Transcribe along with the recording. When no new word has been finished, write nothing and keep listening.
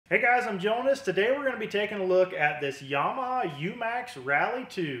Hey guys, I'm Jonas. Today we're going to be taking a look at this Yamaha Umax Rally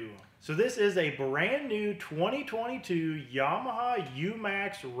 2. So this is a brand new 2022 Yamaha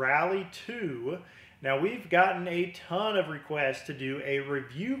Umax Rally 2. Now we've gotten a ton of requests to do a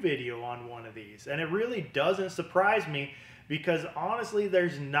review video on one of these, and it really doesn't surprise me because honestly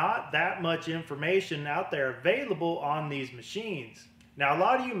there's not that much information out there available on these machines. Now, a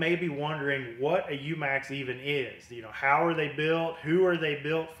lot of you may be wondering what a Umax even is. How are they built? Who are they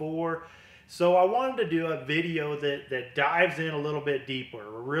built for? So I wanted to do a video that dives in a little bit deeper.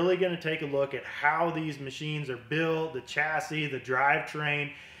 We're really going to take a look at how these machines are built, the chassis, the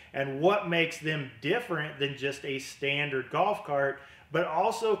drivetrain, and what makes them different than just a standard golf cart, but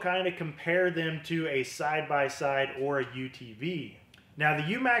also kind of compare them to a side-by-side or a UTV. Now the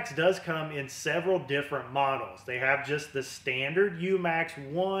Umax does come in several different models. They have just the standard Umax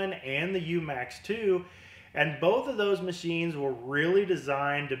 1 and the Umax 2, and both of those machines were really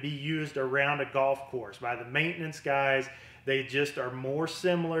designed to be used around a golf course by the maintenance guys. They just are more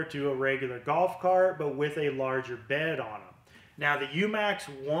similar to a regular golf cart, but with a larger bed on them. Now the Umax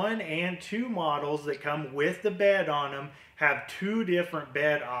 1 and 2 models that come with the bed on them have two different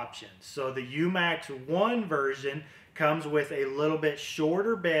bed options. So the Umax 1 version comes with a little bit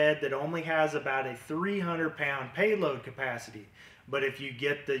shorter bed that only has about a 300-pound payload capacity. But if you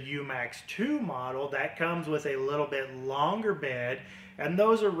get the Umax 2 model, that comes with a little bit longer bed, and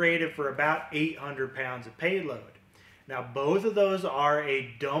those are rated for about 800 pounds of payload. Now both of those are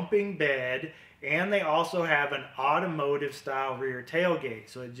a dumping bed, and they also have an automotive style rear tailgate.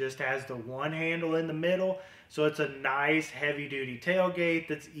 So it just has the one handle in the middle, so it's a nice heavy duty tailgate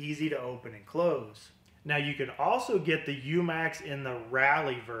that's easy to open and close. Now you can also get the Umax in the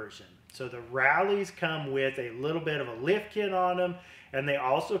Rally version. So the Rallies come with a little bit of a lift kit on them, and they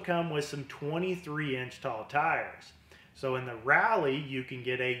also come with some 23-inch tall tires. So in the Rally, you can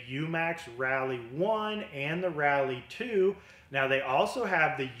get a Umax Rally 1 and the Rally 2. Now they also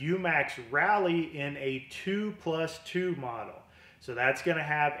have the Umax Rally in a 2+2 model. So that's going to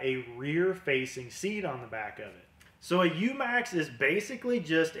have a rear-facing seat on the back of it. So a Umax is basically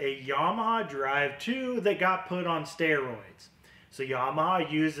just a Yamaha Drive 2 that got put on steroids. So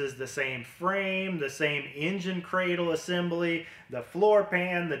Yamaha uses the same frame, the same engine cradle assembly, the floor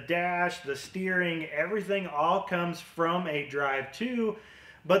pan, the dash, the steering, everything all comes from a Drive 2,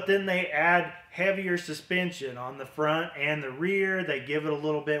 but then they add heavier suspension on the front and the rear. They give it a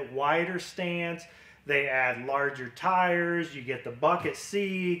little bit wider stance. They add larger tires, you get the bucket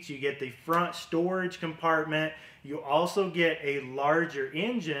seats, you get the front storage compartment. You also get a larger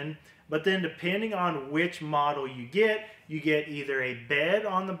engine, but then depending on which model you get either a bed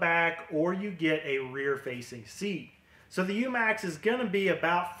on the back or you get a rear-facing seat. So the Umax is going to be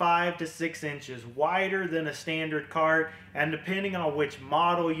about 5 to 6 inches wider than a standard cart, and depending on which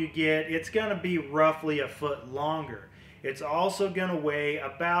model you get, it's going to be roughly a foot longer. It's also going to weigh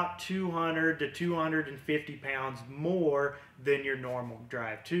about 200 to 250 pounds more than your normal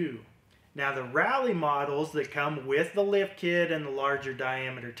Drive 2. Now the Rally models that come with the lift kit and the larger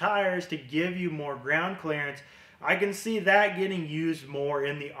diameter tires to give you more ground clearance, I can see that getting used more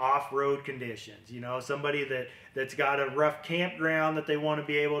in the off-road conditions. Somebody that's got a rough campground that they want to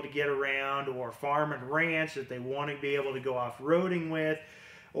be able to get around, or farm and ranch that they want to be able to go off-roading with,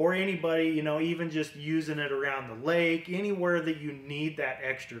 or anybody, even just using it around the lake, anywhere that you need that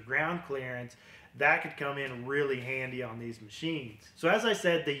extra ground clearance, that could come in really handy on these machines. So as I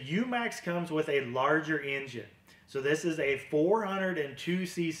said, the Umax comes with a larger engine. So this is a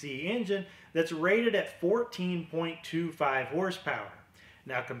 402cc engine that's rated at 14.25 horsepower.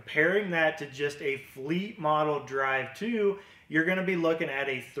 Now comparing that to just a fleet model Drive 2, you're going to be looking at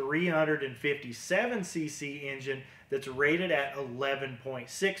a 357cc engine that's rated at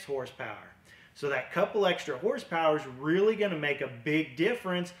 11.6 horsepower. So that couple extra horsepower is really going to make a big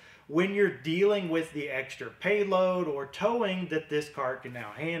difference when you're dealing with the extra payload or towing that this cart can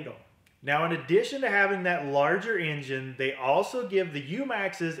now handle. Now in addition to having that larger engine, they also give the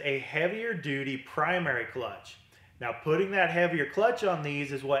Umaxes a heavier duty primary clutch. Now putting that heavier clutch on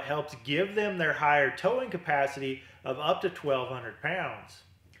these is what helps give them their higher towing capacity of up to 1,200 pounds.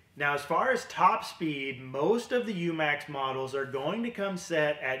 Now as far as top speed, most of the Umax models are going to come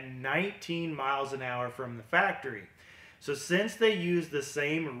set at 19 miles an hour from the factory. So since they use the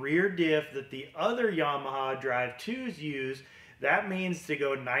same rear diff that the other Yamaha Drive 2s use, that means to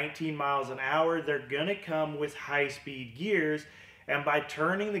go 19 miles an hour, they're going to come with high-speed gears. And by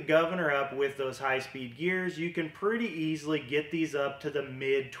turning the governor up with those high-speed gears, you can pretty easily get these up to the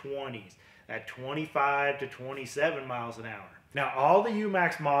mid-20s, at 25 to 27 miles an hour. Now, all the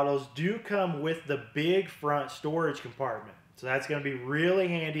Umax models do come with the big front storage compartment. So that's going to be really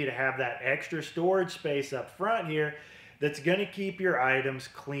handy to have that extra storage space up front here that's going to keep your items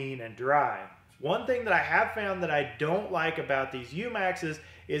clean and dry. One thing that I have found that I don't like about these Umaxes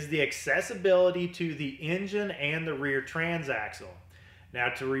is the accessibility to the engine and the rear transaxle. Now,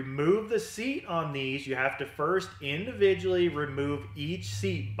 to remove the seat on these, you have to first individually remove each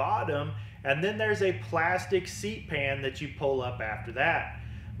seat bottom, and then there's a plastic seat pan that you pull up after that.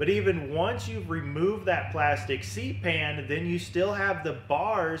 But even once you've removed that plastic seat pan, then you still have the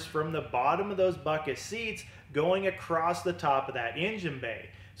bars from the bottom of those bucket seats going across the top of that engine bay.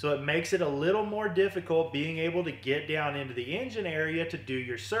 So it makes it a little more difficult being able to get down into the engine area to do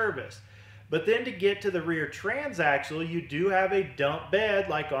your service. But then to get to the rear transaxle, you do have a dump bed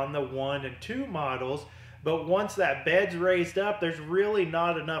like on the 1 and 2 models, but once that bed's raised up, there's really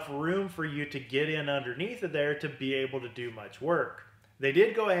not enough room for you to get in underneath of there to be able to do much work. They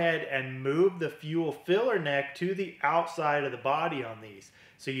did go ahead and move the fuel filler neck to the outside of the body on these,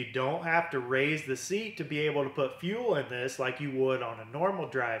 so you don't have to raise the seat to be able to put fuel in this like you would on a normal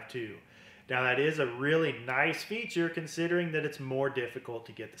Drive 2. Now that is a really nice feature considering that it's more difficult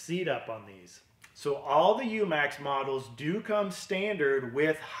to get the seat up on these. So all the Umax models do come standard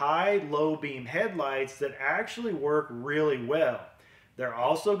with high low beam headlights that actually work really well. They're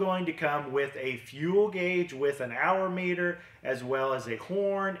also going to come with a fuel gauge with an hour meter, as well as a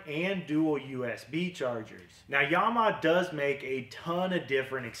horn and dual USB chargers. Now Yamaha does make a ton of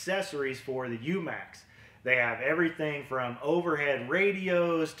different accessories for the Umax. They have everything from overhead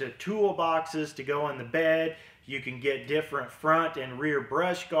radios to toolboxes to go in the bed. You can get different front and rear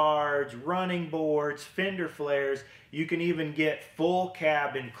brush guards, running boards, fender flares. You can even get full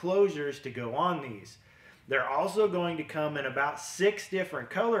cab enclosures to go on these. They're also going to come in about 6 different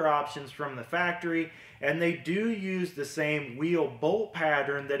color options from the factory, and they do use the same wheel bolt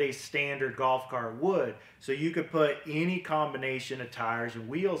pattern that a standard golf car would. So you could put any combination of tires and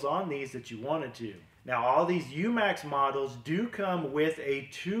wheels on these that you wanted to. Now all these Umax models do come with a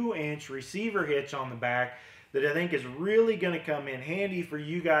 2-inch receiver hitch on the back that I think is really going to come in handy for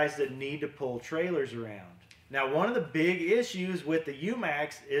you guys that need to pull trailers around. Now one of the big issues with the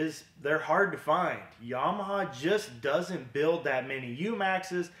Umax is they're hard to find. Yamaha just doesn't build that many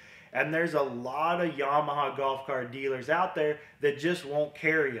Umaxes, and there's a lot of Yamaha golf car dealers out there that just won't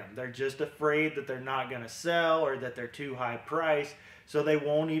carry them. They're just afraid that they're not going to sell or that they're too high priced, so they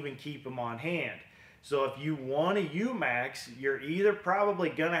won't even keep them on hand. So if you want a Umax, you're either probably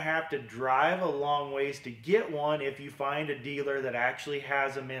going to have to drive a long ways to get one if you find a dealer that actually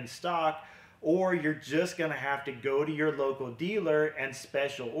has them in stock, or you're just going to have to go to your local dealer and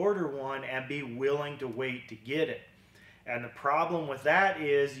special order one and be willing to wait to get it. And the problem with that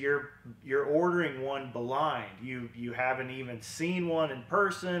is you're ordering one blind. You haven't even seen one in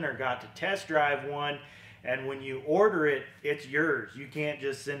person or got to test drive one, and when you order it, it's yours. You can't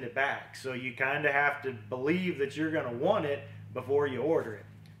just send it back. So you kind of have to believe that you're going to want it before you order it.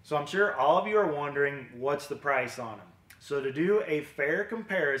 So I'm sure all of you are wondering, what's the price on them? So to do a fair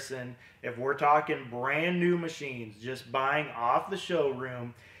comparison, if we're talking brand new machines, just buying off the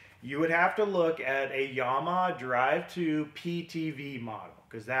showroom, you would have to look at a Yamaha Drive 2 PTV model,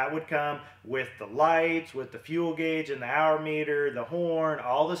 because that would come with the lights, with the fuel gauge and the hour meter, the horn,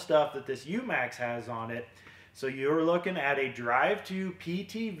 all the stuff that this Umax has on it. So you're looking at a Drive 2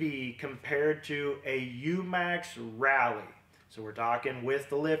 PTV compared to a Umax Rally. So we're talking with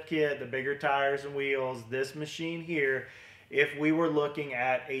the lift kit, the bigger tires and wheels, this machine here, if we were looking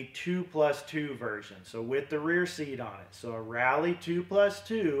at a 2+2 version, so with the rear seat on it. So a Rally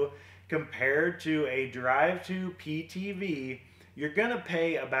 2+2 compared to a Drive 2 PTV, you're going to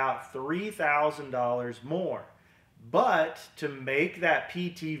pay about $3,000 more. But to make that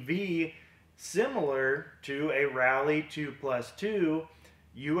PTV similar to a Rally 2+2,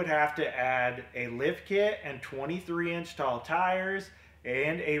 you would have to add a lift kit and 23-inch tall tires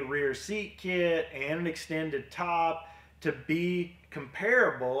and a rear seat kit and an extended top to be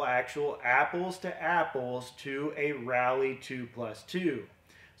comparable, actual apples to apples, to a Rally 2+2.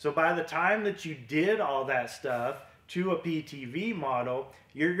 So by the time that you did all that stuff to a PTV model,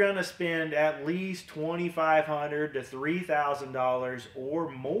 you're going to spend at least $2,500 to $3,000 or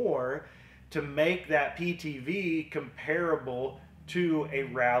more to make that PTV comparable to a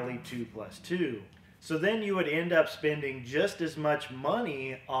Rally 2+2. So then you would end up spending just as much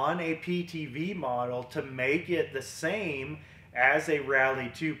money on a PTV model to make it the same as a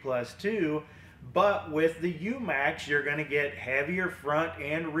Rally 2+2, but with the Umax you're going to get heavier front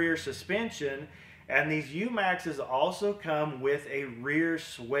and rear suspension, and these Umaxes also come with a rear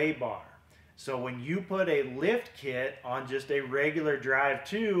sway bar. So when you put a lift kit on just a regular Drive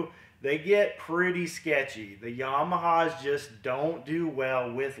 2, they get pretty sketchy. The Yamahas just don't do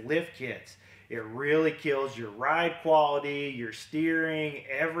well with lift kits. It really kills your ride quality, your steering,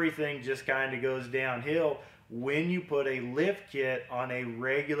 everything just kind of goes downhill when you put a lift kit on a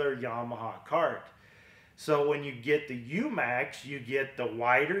regular Yamaha kart. So when you get the Umax, you get the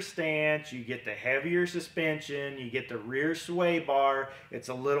wider stance, you get the heavier suspension, you get the rear sway bar, it's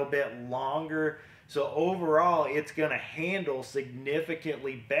a little bit longer. So overall, it's going to handle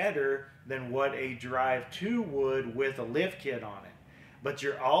significantly better than what a Drive 2 would with a lift kit on it. But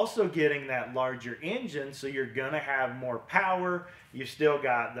you're also getting that larger engine, so you're going to have more power. You've still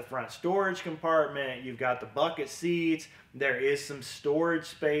got the front storage compartment. You've got the bucket seats. There is some storage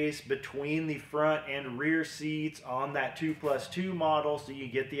space between the front and rear seats on that 2+2 model, so you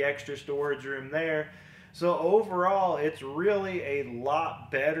get the extra storage room there. So overall, it's really a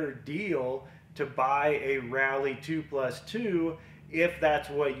lot better deal to buy a Rally 2+2 if that's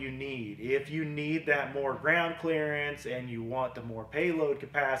what you need. If you need that more ground clearance and you want the more payload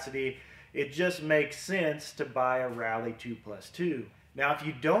capacity, it just makes sense to buy a Rally 2+2. Now, if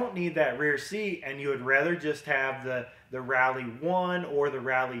you don't need that rear seat and you would rather just have the Rally 1 or the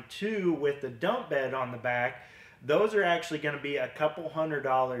Rally 2 with the dump bed on the back, those are actually going to be a couple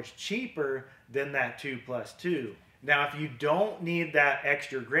 $100 cheaper than that 2+2. Now, if you don't need that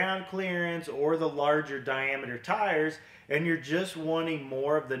extra ground clearance or the larger diameter tires, and you're just wanting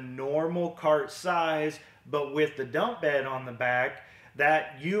more of the normal kart size, but with the dump bed on the back,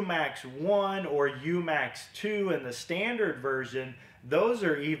 that Umax 1 or Umax 2 in the standard version, those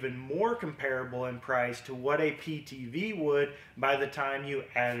are even more comparable in price to what a PTV would by the time you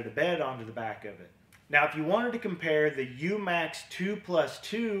added a bed onto the back of it. Now, if you wanted to compare the Umax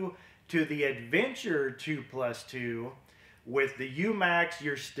 2+2 to the Adventure 2+2, with the Umax,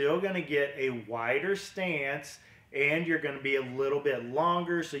 you're still going to get a wider stance and you're going to be a little bit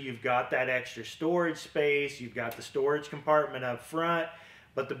longer, so you've got that extra storage space, you've got the storage compartment up front,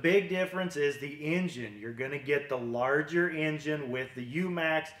 but the big difference is the engine. You're going to get the larger engine with the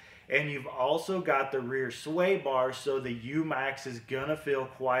Umax, and you've also got the rear sway bar, so the Umax is going to feel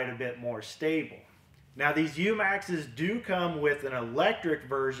quite a bit more stable. Now, these Umaxes do come with an electric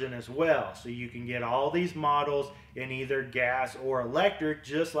version as well, so you can get all these models in either gas or electric,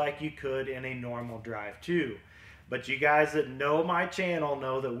 just like you could in a normal Drive 2. But you guys that know my channel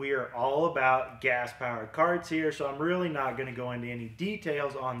know that we are all about gas-powered karts here, so I'm really not going to go into any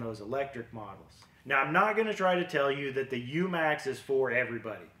details on those electric models. Now, I'm not going to try to tell you that the Umax is for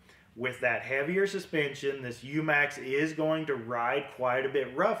everybody. With that heavier suspension, this Umax is going to ride quite a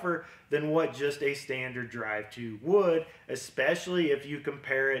bit rougher than what just a standard Drive 2 would, especially if you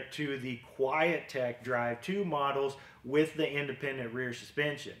compare it to the QuietTech Drive 2 models with the independent rear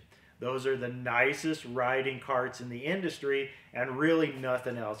suspension. Those are the nicest riding karts in the industry, and really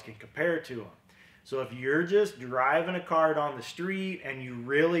nothing else can compare to them. So if you're just driving a kart on the street and you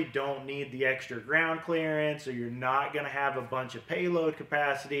really don't need the extra ground clearance, or you're not going to have a bunch of payload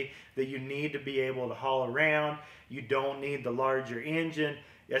capacity that you need to be able to haul around, you don't need the larger engine,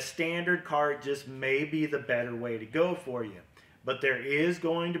 a standard kart just may be the better way to go for you. But there is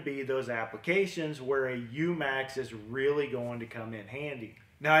going to be those applications where a Umax is really going to come in handy.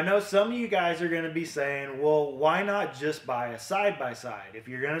 Now, I know some of you guys are going to be saying, well, why not just buy a side-by-side? If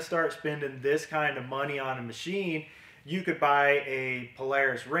you're going to start spending this kind of money on a machine, you could buy a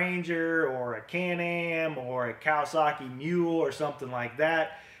Polaris Ranger or a Can-Am or a Kawasaki Mule or something like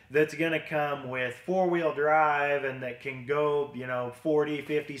that that's going to come with four-wheel drive and that can go, 40,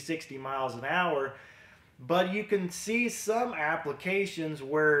 50, 60 miles an hour. But you can see some applications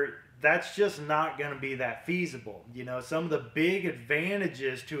where that's just not going to be that feasible. Some of the big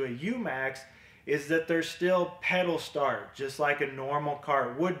advantages to a Umax is that they're still pedal start, just like a normal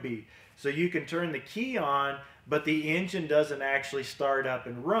kart would be. So you can turn the key on, but the engine doesn't actually start up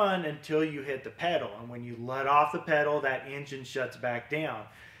and run until you hit the pedal. And when you let off the pedal, that engine shuts back down.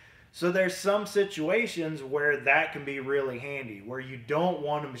 So there's some situations where that can be really handy, where you don't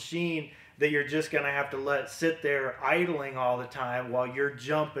want a machine that you're just going to have to let sit there idling all the time while you're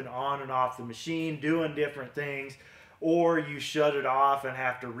jumping on and off the machine, doing different things, or you shut it off and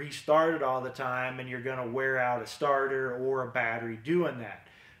have to restart it all the time and you're going to wear out a starter or a battery doing that.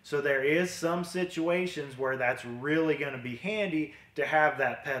 So there is some situations where that's really going to be handy to have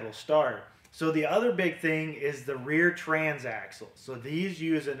that pedal start. So the other big thing is the rear transaxle. So these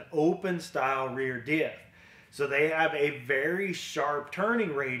use an open style rear diff. So they have a very sharp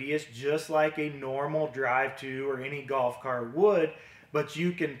turning radius, just like a normal Drive 2 or any golf cart would, but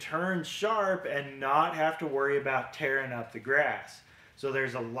you can turn sharp and not have to worry about tearing up the grass. So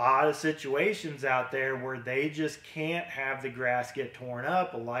there's a lot of situations out there where they just can't have the grass get torn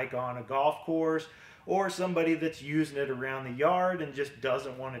up, like on a golf course, or somebody that's using it around the yard and just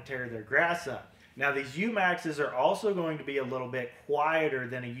doesn't want to tear their grass up. Now these Umaxes are also going to be a little bit quieter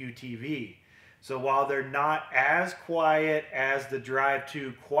than a UTV. So while they're not as quiet as the Drive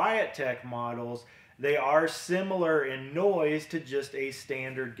 2 Quiet Tech models, they are similar in noise to just a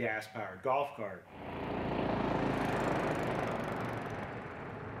standard gas-powered golf cart.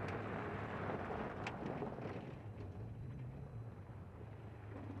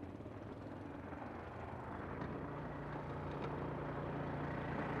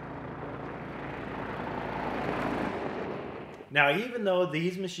 Now, even though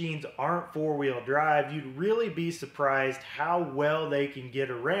these machines aren't four-wheel drive, you'd really be surprised how well they can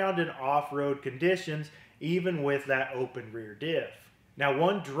get around in off-road conditions, even with that open rear diff. Now,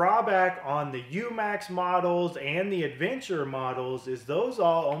 one drawback on the Umax models and the Adventure models is those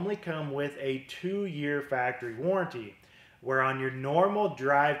all only come with a 2-year factory warranty, where on your normal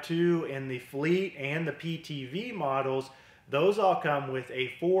Drive 2 and the Fleet and the PTV models, those all come with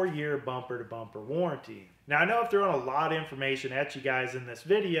a 4-year bumper-to-bumper warranty. Now, I know I've thrown a lot of information at you guys in this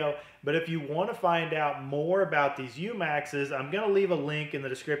video, but if you want to find out more about these Umaxes, I'm going to leave a link in the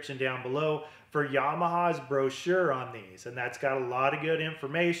description down below for Yamaha's brochure on these. And that's got a lot of good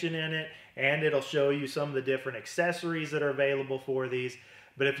information in it, and it'll show you some of the different accessories that are available for these.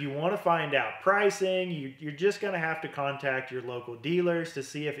 But if you want to find out pricing, you're just going to have to contact your local dealers to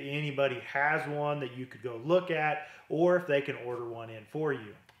see if anybody has one that you could go look at, or if they can order one in for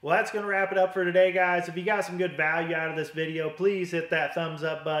you. Well, that's going to wrap it up for today, guys. If you got some good value out of this video, please hit that thumbs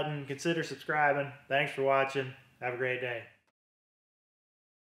up button. Consider subscribing. Thanks for watching. Have a great day.